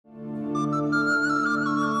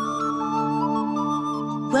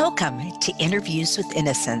Welcome to Interviews with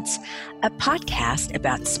Innocence, a podcast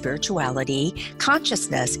about spirituality,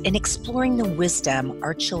 consciousness, and exploring the wisdom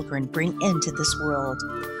our children bring into this world.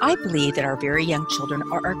 I believe that our very young children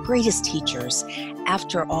are our greatest teachers.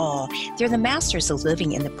 After all, they're the masters of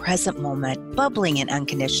living in the present moment, bubbling in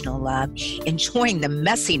unconditional love, enjoying the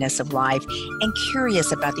messiness of life, and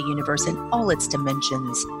curious about the universe in all its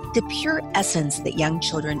dimensions. The pure essence that young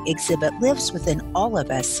children exhibit lives within all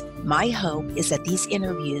of us. My hope is that these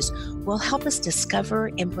interviews will help us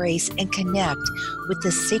discover, embrace, and connect with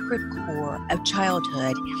the sacred core of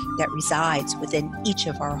childhood that resides within each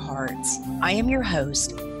of our hearts. I am your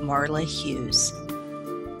host, Marla Hughes.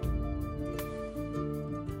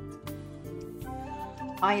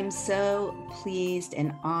 I am so pleased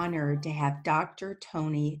and honored to have Dr.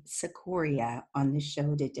 Tony Cicoria on the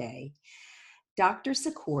show today. Dr.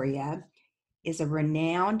 Cicoria is a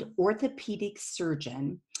renowned orthopedic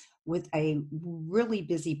surgeon with a really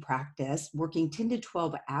busy practice, working 10 to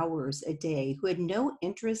 12 hours a day, who had no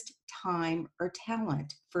interest, time, or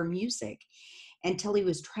talent for music until he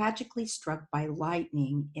was tragically struck by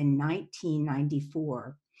lightning in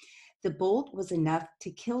 1994. The bolt was enough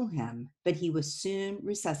to kill him, but he was soon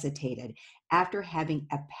resuscitated after having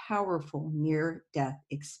a powerful near-death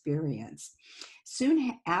experience.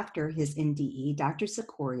 Soon after his NDE, Dr.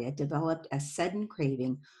 Cicoria developed a sudden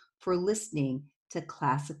craving for listening to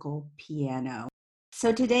classical piano.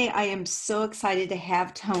 So today I am so excited to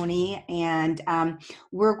have Tony, and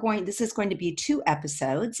this is going to be 2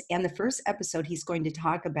 episodes. And the first episode, he's going to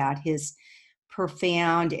talk about his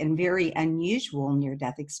profound and very unusual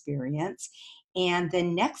near-death experience. And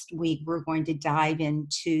then next week, we're going to dive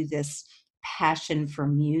into this passion for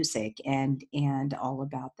music and all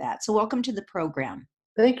about that. So welcome to the program.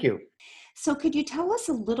 Thank you. So could you tell us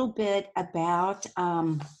a little bit about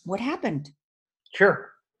what happened? Sure.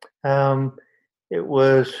 It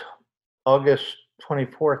was August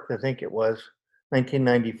 24th, I think it was,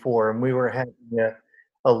 1994, and we were having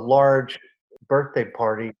a large birthday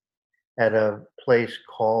party at a place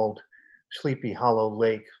called Sleepy Hollow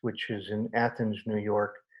Lake, which is in Athens, New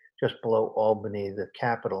York, just below Albany, the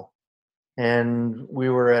capital. And we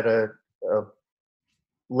were at a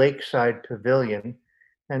lakeside pavilion,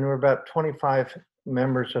 and there were about 25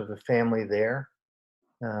 members of the family there,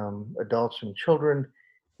 adults and children,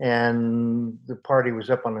 and the party was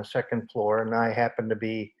up on the second floor, and I happened to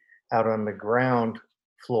be out on the ground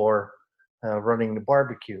floor running the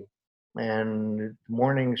barbecue. And the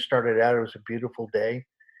morning started out, it was a beautiful day,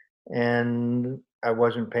 and I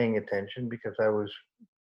wasn't paying attention because I was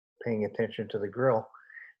paying attention to the grill.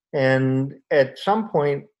 And at some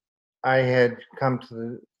point, I had come to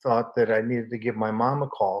the thought that I needed to give my mom a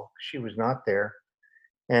call. She was not there,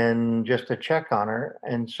 and just to check on her.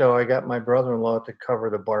 And so I got my brother-in-law to cover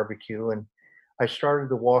the barbecue, and I started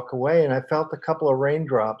to walk away, and I felt a couple of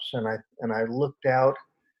raindrops, and I looked out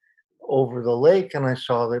over the lake, and I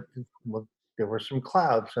saw that there were some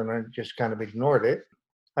clouds, and I just kind of ignored it.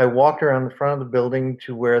 I walked around the front of the building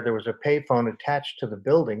to where there was a payphone attached to the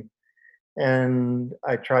building, and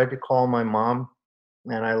I tried to call my mom,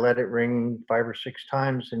 and I let it ring 5 or 6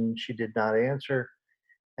 times, and she did not answer.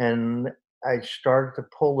 And I started to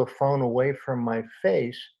pull the phone away from my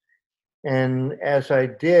face, and as I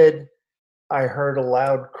did, I heard a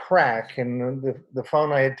loud crack, and the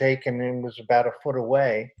phone I had taken in was about a foot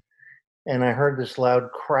away, and I heard this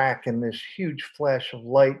loud crack, and this huge flash of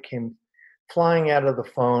light came flying out of the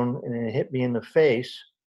phone, and it hit me in the face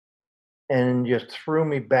and just threw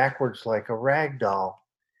me backwards like a rag doll.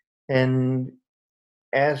 And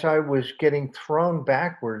as I was getting thrown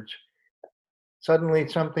backwards, suddenly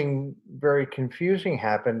something very confusing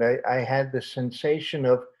happened. I had the sensation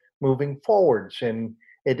of moving forwards, and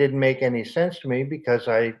it didn't make any sense to me because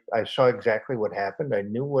I saw exactly what happened. I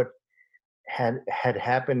knew what had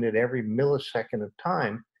happened at every millisecond of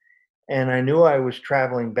time, and I knew I was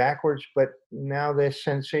traveling backwards, but now this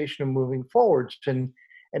sensation of moving forwards, and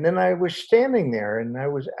then I was standing there, and I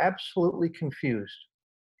was absolutely confused.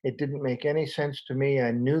 It didn't make any sense to me.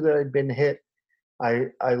 I knew that I'd been hit.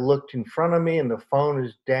 I looked in front of me, and the phone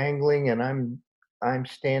is dangling, and I'm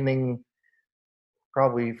standing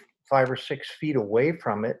probably 5 or 6 feet away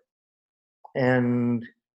from it, and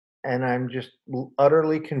I'm just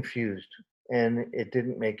utterly confused, and it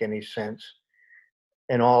didn't make any sense.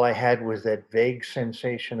 And all I had was that vague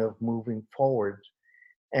sensation of moving forwards.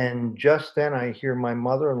 And just then I hear my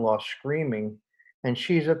mother-in-law screaming, and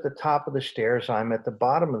she's at the top of the stairs. I'm at the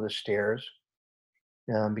bottom of the stairs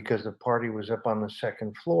because the party was up on the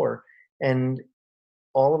second floor. And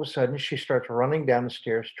all of a sudden, she starts running down the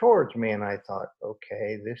stairs towards me. And I thought,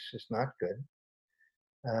 okay, this is not good.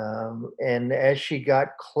 And as she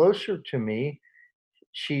got closer to me,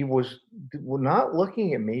 she was not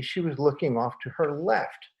looking at me. She was looking off to her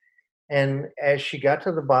left. And as she got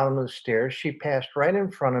to the bottom of the stairs, she passed right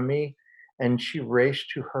in front of me and she raced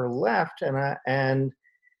to her left. And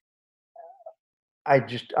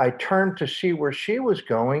I turned to see where she was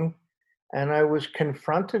going, and I was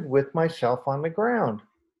confronted with myself on the ground.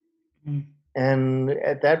 Mm. And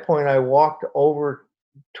at that point, I walked over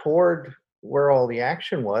toward where all the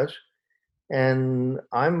action was, and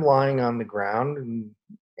I'm lying on the ground,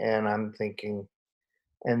 and I'm thinking,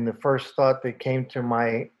 and the first thought that came to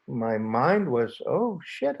my mind was, "Oh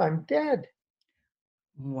shit, I'm dead."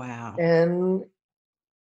 Wow. And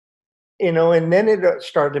and then it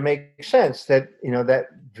started to make sense that that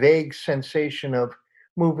vague sensation of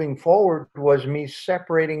moving forward was me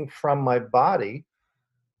separating from my body,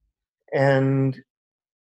 and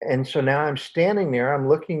so now I'm standing there, I'm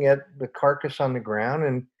looking at the carcass on the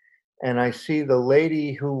ground, and I see the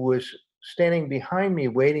lady who was standing behind me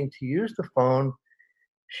waiting to use the phone.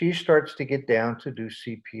 She starts to get down to do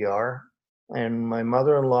CPR, and my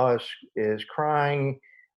mother-in-law is crying,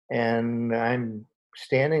 and I'm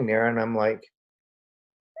standing there, and I'm like,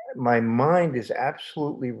 my mind is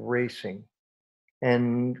absolutely racing.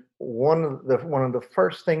 And one of the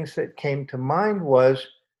first things that came to mind was,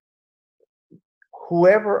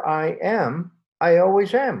 whoever I am, I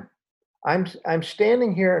always am. I'm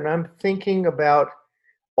standing here and I'm thinking about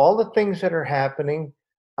all the things that are happening.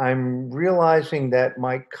 I'm realizing that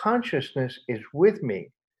my consciousness is with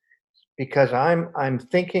me because I'm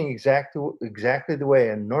thinking exactly the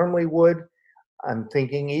way I normally would. I'm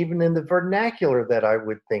thinking even in the vernacular that I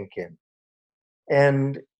would think in.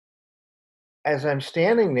 And as I'm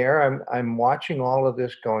standing there, I'm watching all of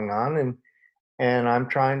this going on, and I'm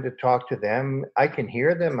trying to talk to them. I can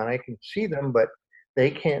hear them and I can see them, but they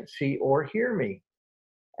can't see or hear me.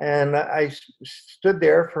 And stood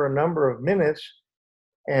there for a number of minutes,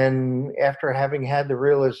 and after having had the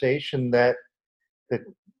realization that the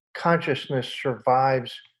consciousness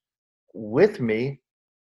survives with me,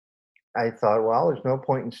 I thought, well, there's no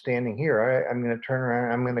point in standing here. I'm going to turn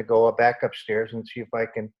around. I'm going to go back upstairs and see if I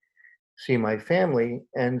can see my family.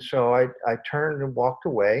 And so I turned and walked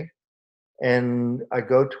away, and I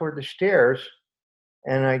go toward the stairs,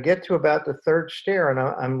 and I get to about the third stair, and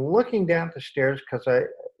I'm looking down the stairs because I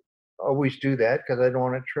always do that because I don't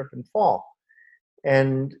want to trip and fall.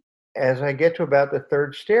 And as I get to about the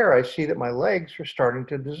third stair, I see that my legs are starting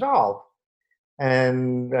to dissolve.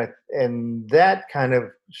 And that kind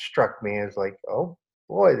of struck me as like, oh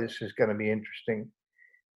boy, this is going to be interesting.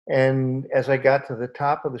 And as I got to the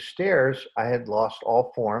top of the stairs, I had lost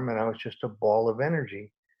all form and I was just a ball of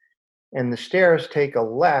energy. And the stairs take a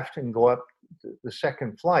left and go up the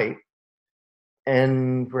second flight.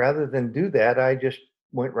 And rather than do that, I just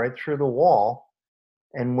went right through the wall.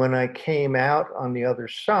 And when I came out on the other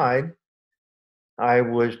side, I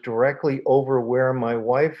was directly over where my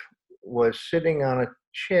wife was sitting on a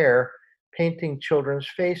chair painting children's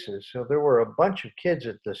faces. So there were a bunch of kids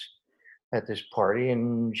at this party,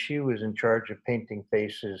 and she was in charge of painting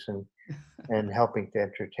faces and helping to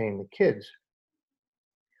entertain the kids.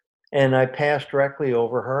 And I passed directly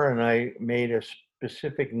over her, and I made a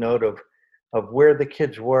specific note of where the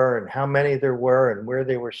kids were and how many there were and where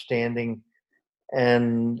they were standing.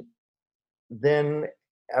 And then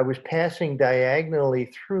I was passing diagonally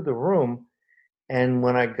through the room, and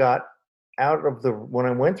when I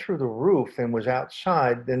went through the roof and was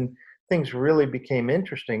outside, then things really became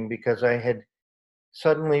interesting because I had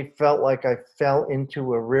suddenly felt like I fell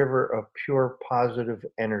into a river of pure positive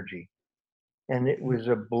energy. And it Mm. was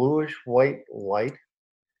a bluish white light,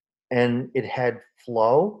 and it had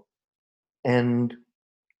flow, and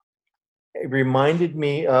it reminded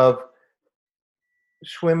me of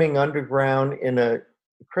swimming underground in a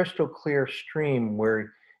crystal clear stream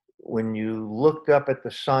where when you looked up at the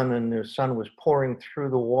sun and the sun was pouring through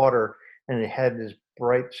the water and it had this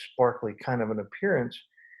bright sparkly kind of an appearance,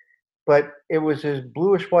 but it was this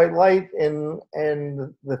bluish white light. And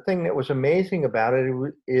the thing that was amazing about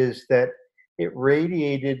it is that it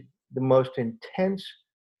radiated the most intense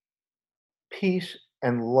peace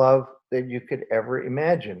and love that you could ever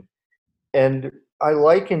imagine. And I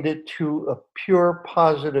likened it to a pure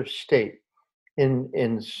positive state.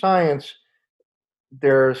 In science,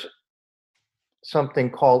 there's something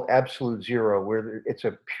called absolute zero, where it's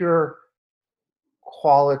a pure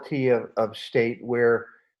quality of state where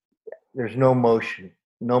there's no motion,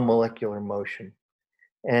 no molecular motion.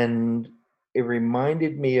 And it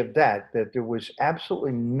reminded me of that there was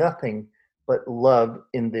absolutely nothing but love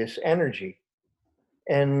in this energy.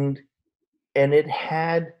 And it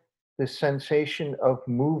had the sensation of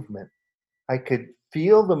movement. I could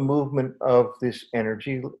feel the movement of this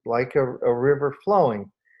energy like a river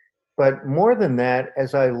flowing. But more than that,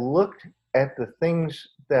 as I looked at the things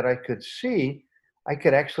that I could see, I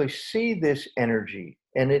could actually see this energy.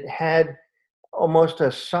 And it had almost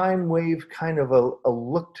a sine wave kind of a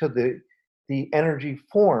look to the energy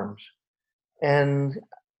forms. And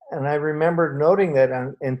and I remember noting that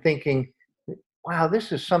and thinking, wow,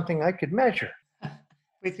 this is something I could measure.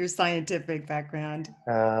 With your scientific background.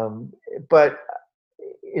 Um, but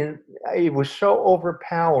it, it was so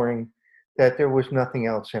overpowering that there was nothing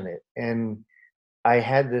else in it. And I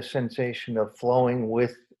had this sensation of flowing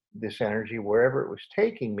with this energy wherever it was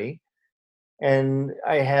taking me. And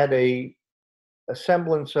I had a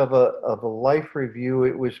semblance of a life review.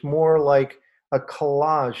 It was more like a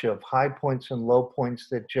collage of high points and low points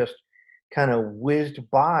that just kind of whizzed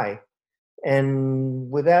by and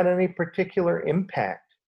without any particular impact.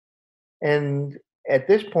 And at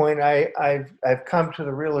this point, I've come to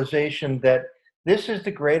the realization that this is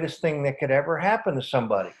the greatest thing that could ever happen to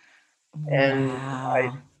somebody. And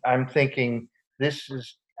Wow. I'm thinking this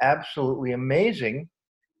is absolutely amazing.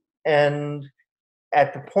 And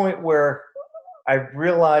at the point where I've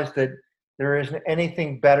realized that there isn't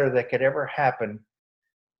anything better that could ever happen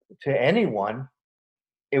to anyone,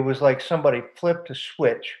 it was like somebody flipped a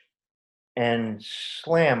switch and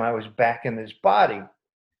slam, I was back in this body.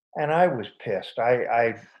 And I was pissed.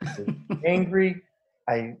 I was angry.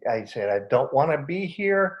 I said, I don't want to be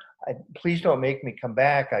here. Please don't make me come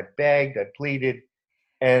back. I begged, I pleaded.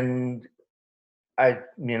 And I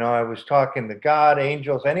was talking to God,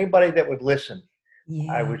 angels, anybody that would listen.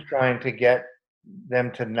 I Yeah. was trying to get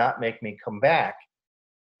them to not make me come back.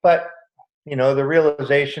 But, the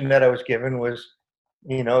realization that I was given was,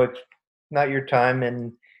 it's not your time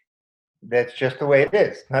and that's just the way it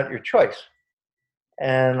is, not your choice.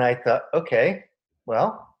 And I thought, okay,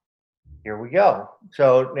 well, here we go.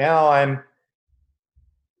 So now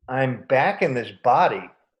I'm back in this body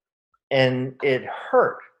and it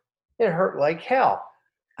hurt. It hurt like hell.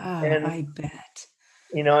 Oh, And I bet.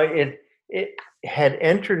 it had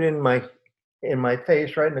entered in my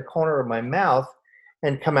face right in the corner of my mouth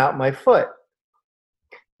and come out my foot.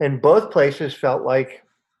 And both places felt like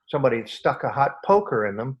somebody had stuck a hot poker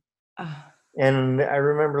in them. Oh, And I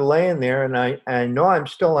remember laying there and I know I'm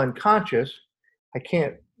still unconscious. I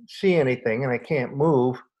can't see anything and I can't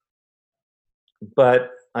move, but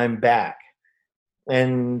I'm back.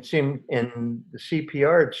 And the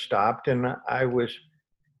CPR had stopped and I was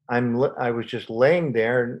just laying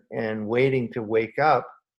there and waiting to wake up.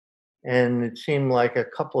 And it seemed like a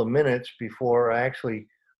couple of minutes before I actually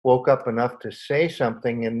woke up enough to say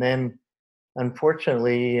something. And then,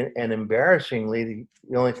 unfortunately and embarrassingly,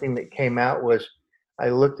 the only thing that came out was I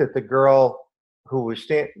looked at the girl who was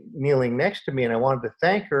kneeling next to me and I wanted to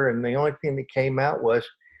thank her. And the only thing that came out was,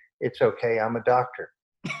 "It's okay, I'm a doctor."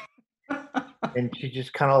 And she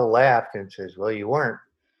just kind of laughed and says, "Well, you weren't."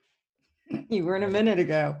 you weren't a minute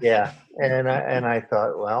ago. Yeah. And I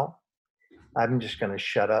thought, well, I'm just going to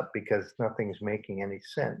shut up because nothing's making any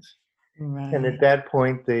sense. And at Right. that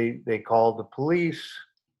point, they called the police,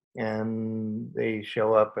 and they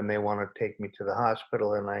show up and they want to take me to the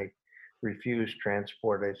hospital, and I refused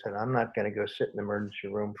transport. I said, I'm not going to go sit in the emergency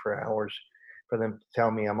room for hours for them to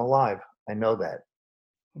tell me I'm alive. I know that.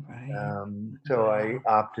 Right. So I Wow.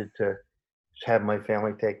 opted to have my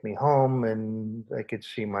family take me home, and I could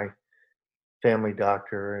see my family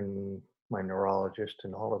doctor and my neurologist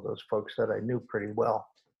and all of those folks that I knew pretty well.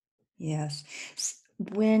 Yes.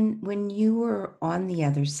 When you were on the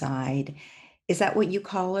other side, is that what you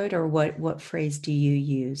call it, or what phrase do you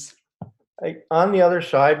use? On the other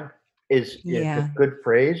side is a Yeah. good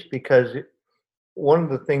phrase because one of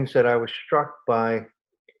the things that I was struck by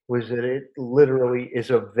was that it literally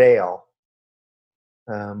is a veil.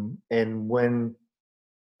 And when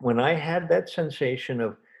I had that sensation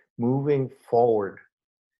of moving forward,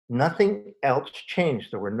 nothing else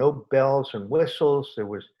changed. There were no bells and whistles. There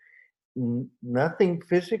was nothing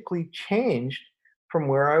physically changed from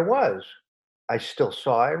where I was. I still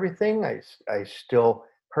saw everything. I still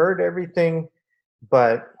heard everything,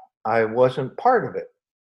 but I wasn't part of it.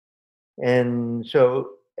 And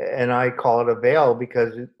I call it a veil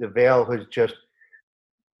because the veil has just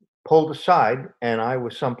pulled aside and I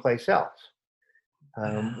was someplace else.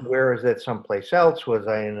 Wow. Where is that someplace else? Was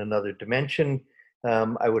I in another dimension?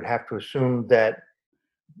 I would have to assume that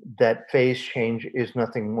that phase change is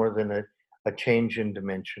nothing more than a change in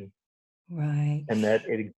dimension Right. and that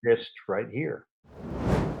it exists right here.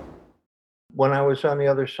 When I was on the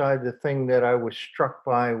other side, the thing that I was struck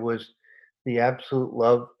by was the absolute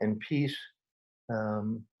love and peace.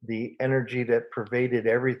 the energy that pervaded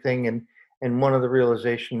everything. And one of the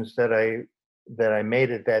realizations that I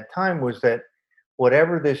made at that time was that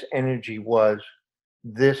whatever this energy was,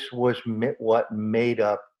 this was what made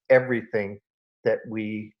up everything that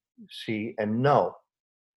we see and know.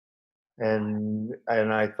 And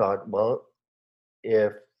I thought, well,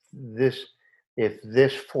 if this if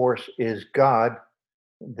this force is God,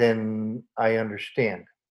 then I understand.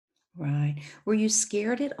 Right. Were you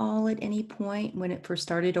scared at all at any point when it first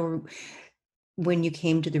started, or when you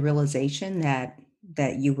came to the realization that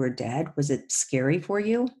you were dead? Was it scary for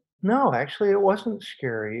you? No, actually, it wasn't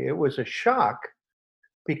scary. It was a shock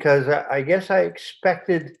because I guess I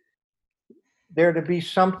expected there to be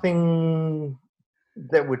something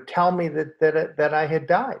that would tell me that I had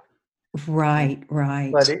died, Right, but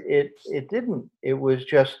right. it didn't. It was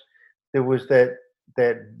just there was that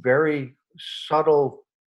very subtle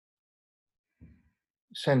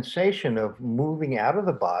sensation of moving out of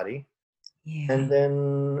the body, and Yeah.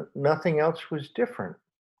 then nothing else was different.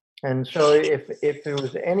 And so if there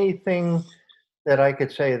was anything that I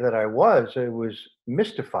could say that it was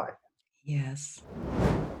mystified. Yes.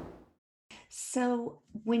 So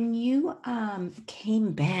when you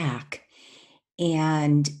came back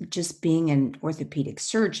and just being an orthopedic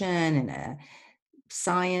surgeon and a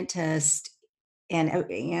scientist and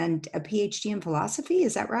a PhD in philosophy,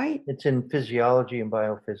 is that right? It's in physiology and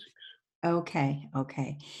biophysics. Okay,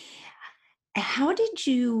 okay. How did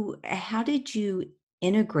you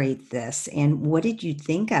integrate this, and what did you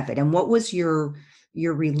think of it? And what was your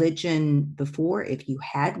religion before, if you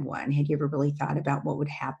had one? Had you ever really thought about what would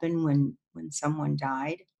happen when someone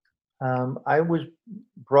died? I was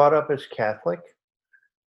brought up as Catholic,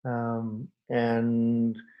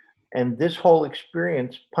 and this whole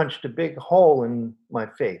experience punched a big hole in my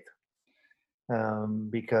faith,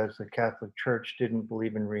 because the Catholic Church didn't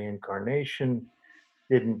believe in reincarnation,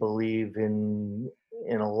 didn't believe in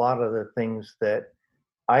a lot of the things that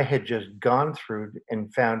I had just gone through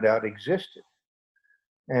and found out existed.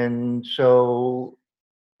 And so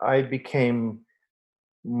I became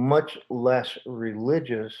much less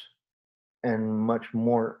religious and much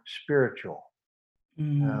more spiritual.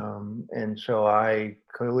 Mm, And so I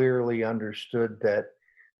clearly understood that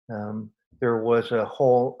there was a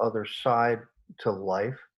whole other side to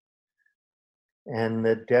life, and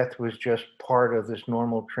that death was just part of this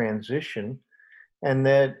normal transition, and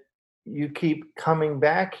that you keep coming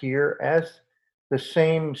back here as the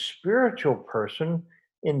same spiritual person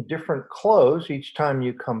in different clothes each time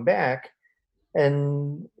you come back.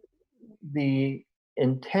 And the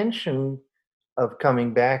intention of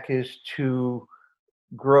coming back is to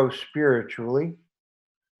grow spiritually,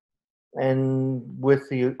 and with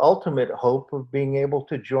the ultimate hope of being able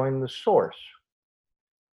to join the source,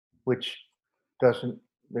 which doesn't,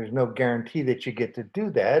 there's no guarantee that you get to do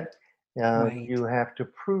that. right. You have to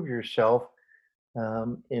prove yourself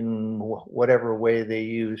in whatever way they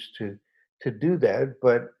use to do that.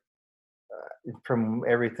 But from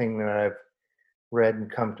everything that I've read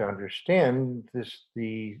and come to understand,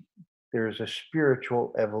 there's a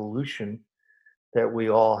spiritual evolution that we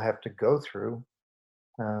all have to go through,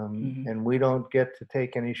 Mhm. and we don't get to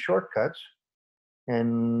take any shortcuts.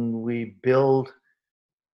 And we build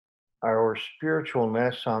our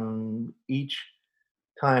spiritualness on each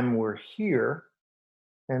time we're here,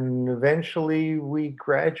 and eventually we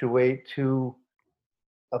graduate to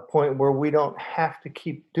a point where we don't have to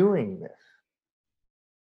keep doing this.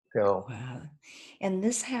 So Wow. And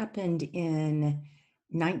this happened in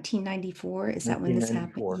 1994? Is that when this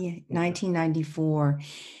happened? 1994. Yeah, Yeah, 1994.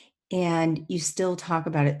 And you still talk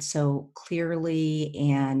about it so clearly,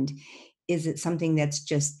 and is it something that's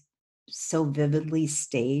just so vividly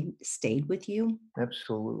stayed with you?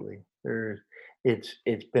 absolutely.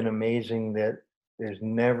 It's been amazing that there's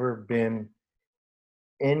never been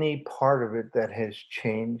any part of it that has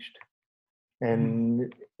changed. Mm,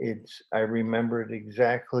 And I remember it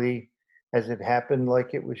exactly as it happened,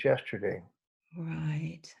 like it was yesterday.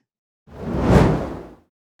 right.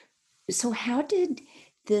 So how did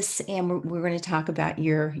this, and we're going to talk about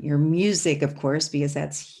your music, of course, because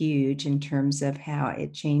that's huge in terms of how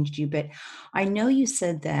it changed you. But I know you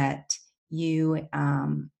said that you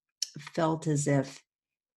felt as if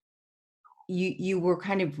you were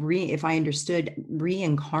kind of if I understood,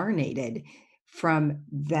 reincarnated from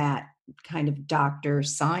that kind of doctor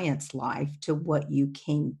science life to what you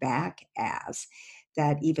came back as.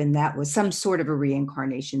 That even that was some sort of a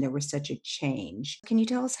reincarnation. There was such a change. Can you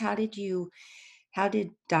tell us, how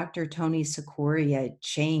did Dr. Tony Secoria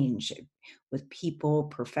change with people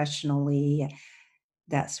professionally,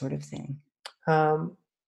 that sort of thing? Um,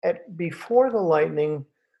 before the lightning,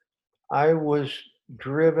 I was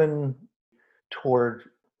driven toward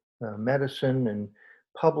medicine and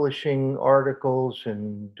publishing articles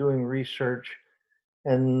and doing research.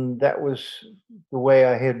 And that was the way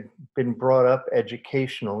I had been brought up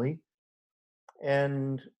educationally.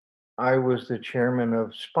 And I was the chairman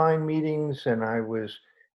of spine meetings and I was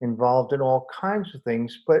involved in all kinds of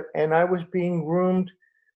things, and I was being groomed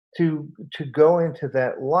to go into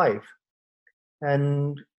that life.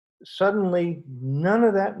 And suddenly none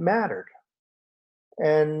of that mattered.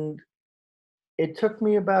 And it took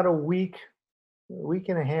me about a week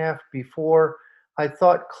and a half before I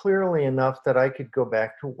thought clearly enough that I could go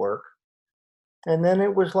back to work. And then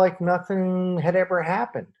it was like nothing had ever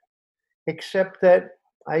happened, except that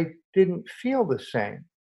I didn't feel the same.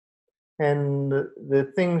 And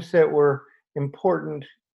the things that were important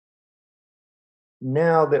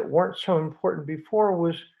now that weren't so important before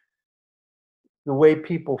was the way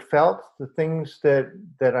people felt, the things that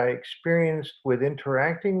I experienced with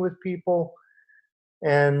interacting with people,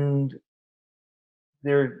 and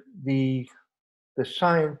the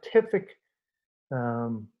scientific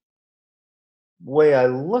um, way I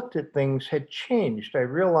looked at things had changed. I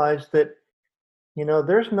realized that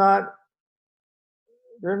there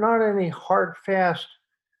are not any hard fast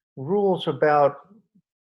rules about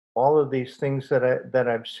all of these things that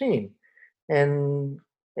I've seen, and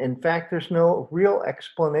in fact, there's no real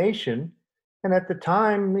explanation. And at the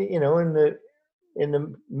time, in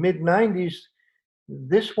the mid '90s,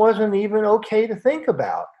 this wasn't even okay to think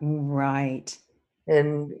about. Right.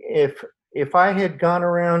 And if I had gone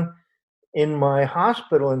around in my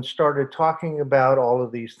hospital and started talking about all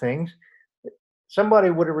of these things, somebody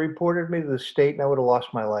would have reported me to the state and I would have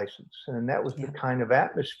lost my license. And that was the Yeah. kind of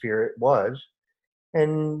atmosphere it was.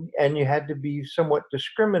 And you had to be somewhat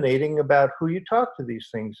discriminating about who you talk to these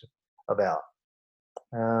things about.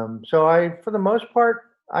 So for the most part,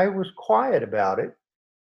 I was quiet about it.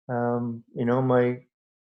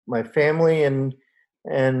 My family and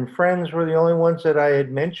friends were the only ones that I had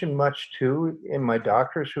mentioned much to, and my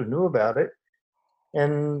doctors who knew about it.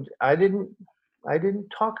 And I didn't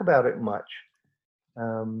talk about it much.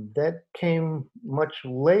 That came much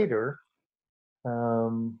later,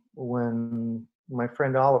 when my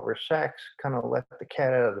friend Oliver Sacks kind of let the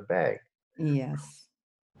cat out of the bag. Yes.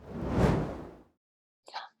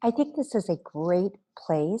 I think this is a great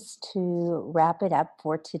place to wrap it up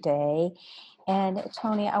for today. And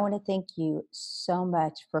Tony, I want to thank you so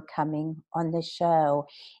much for coming on the show.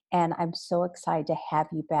 And I'm so excited to have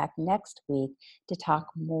you back next week to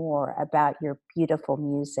talk more about your beautiful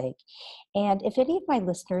music. And if any of my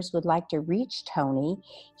listeners would like to reach Tony,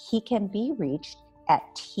 he can be reached at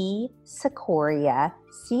tcicoria,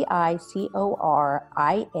 Cicoria,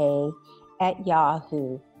 at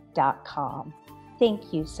yahoo.com.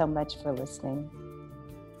 Thank you so much for listening.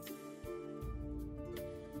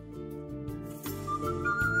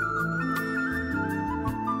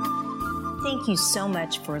 Thank you so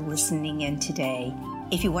much for listening in today.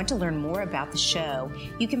 If you want to learn more about the show,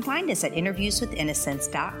 you can find us at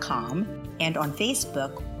interviewswithinnocence.com and on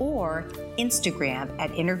Facebook or Instagram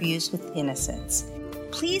at Interviews with Innocence.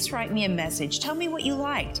 Please write me a message, tell me what you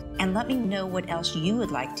liked, and let me know what else you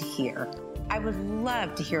would like to hear. I would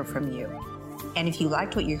love to hear from you. And if you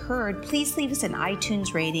liked what you heard, please leave us an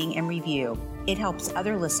iTunes rating and review. It helps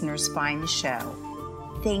other listeners find the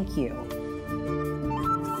show. Thank you.